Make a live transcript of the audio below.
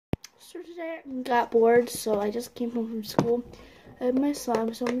So today I got bored, so I just came home from school. I have my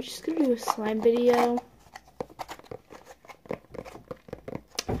slime, so I'm just gonna do a slime video.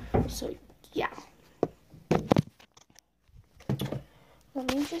 So yeah.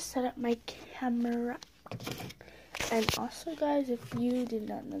 Let me just set up my camera. And also guys, if you did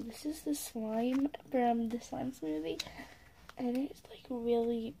not know, this is the slime from the slime smoothie. And it's like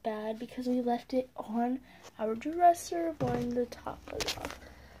really bad because we left it on our dresser when the top was off.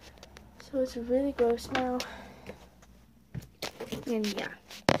 So it's really gross now. And yeah,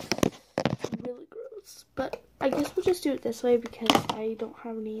 really gross. But I guess we'll just do it this way because I don't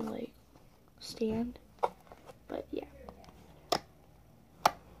have any like stand. But yeah.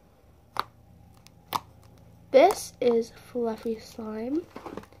 This is fluffy slime.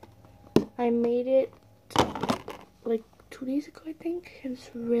 I made it like 2 days ago, I think. And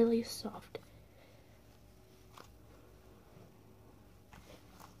it's really soft.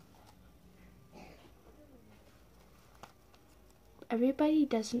 Everybody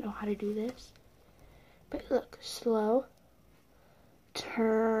doesn't know how to do this. But look, slow,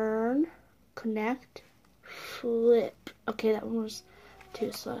 turn, connect, flip. Okay, that one was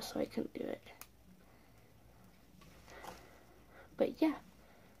too slow, so I couldn't do it. But yeah,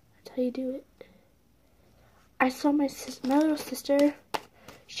 that's how you do it. I saw my little sister.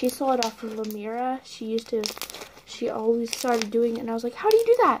 She saw it off of Amira. She always started doing it, and I was like, how do you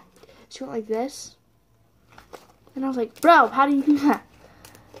do that? She went like this. And I was like, bro, how do you do that?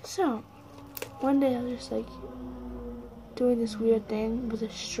 So, one day I was just like, doing this weird thing with a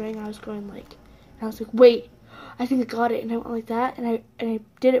string. I was going like, and I was like, wait, I think I got it. And I went like that, and I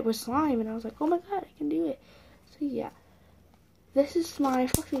did it with slime, and I was like, oh my god, I can do it. So yeah, this is my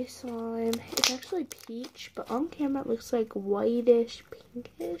fluffy slime. It's actually peach, but on camera it looks like whitish,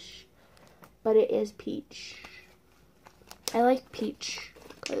 pinkish, but it is peach. I like peach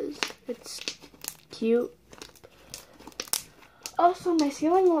because it's cute. Also, my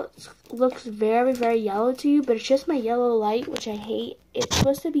ceiling looks very, very yellow to you, but it's just my yellow light, which I hate. It's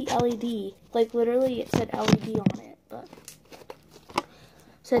supposed to be LED. Like, literally, it said LED on it, but it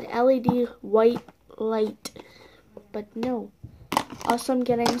said LED white light, but no. Also, I'm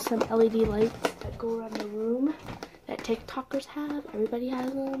getting some LED lights that go around the room that TikTokers have. Everybody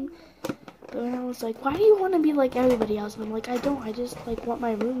has them. But then I was like, why do you want to be like everybody else? And I'm like, I don't. I just, like, want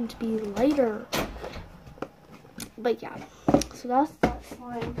my room to be lighter. But yeah. So that's that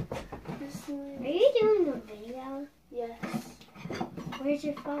slime. Are you doing a video? Yes. Where's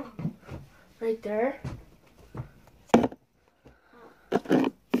your phone? Right there.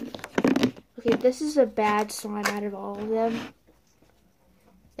 Okay, this is a bad slime out of all of them.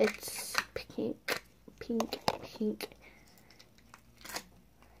 It's pink, pink, pink.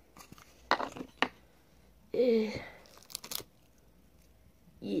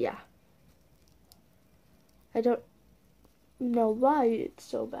 Yeah. I don't know why it's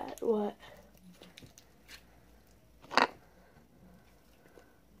so bad. What?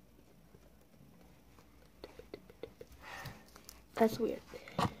 That's weird.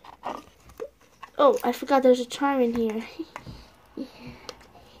 Oh, I forgot there's a charm in here.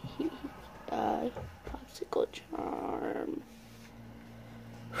 Popsicle charm.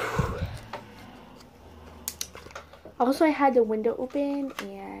 Also, I had the window open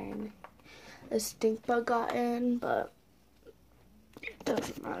and a stink bug got in, but it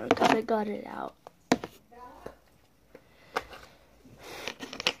doesn't matter because I got it out.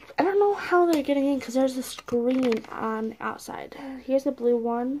 I don't know how they're getting in because there's a screen on outside. Here's the blue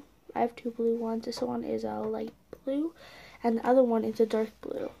one. I have 2 blue ones. This one is a light blue, and the other one is a dark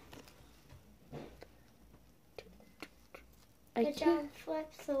blue. Good job,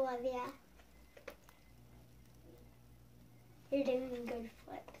 flips, Olivia. You're doing good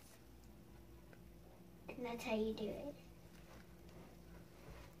flips. And that's how you do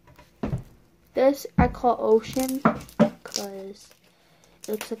it. This I call ocean because it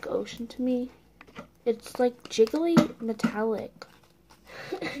looks like ocean to me. It's like jiggly metallic.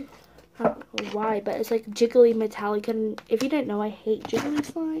 I don't know why, but it's like jiggly metallic. And if you didn't know, I hate jiggly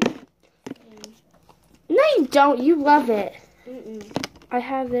slime. No, you don't. You love it. I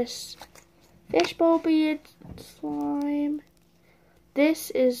have this fishbowl bead slime. This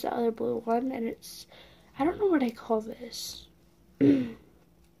is the other blue one, and it's, I don't know what I call this.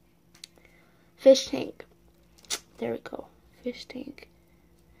 Fish tank. There we go. Fish tank.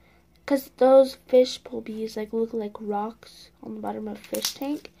 Because those fishbowl beads like look like rocks on the bottom of a fish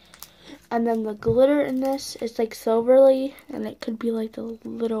tank. And then the glitter in this is like silverly, and it could be like the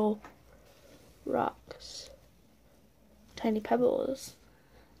little rocks. Tiny pebbles.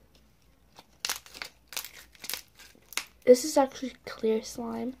 This is actually clear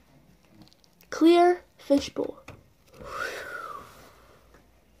slime. clear fishbowl.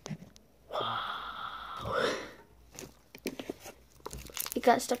 Wow. It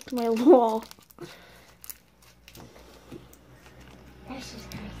got stuck to my wall. That's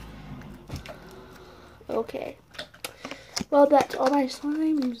just crazy. Okay. Well, that's all my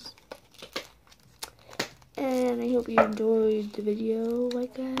slimes. And I hope you enjoyed the video,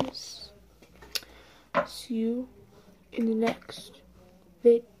 guys. See you in the next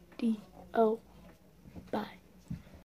video. Bye.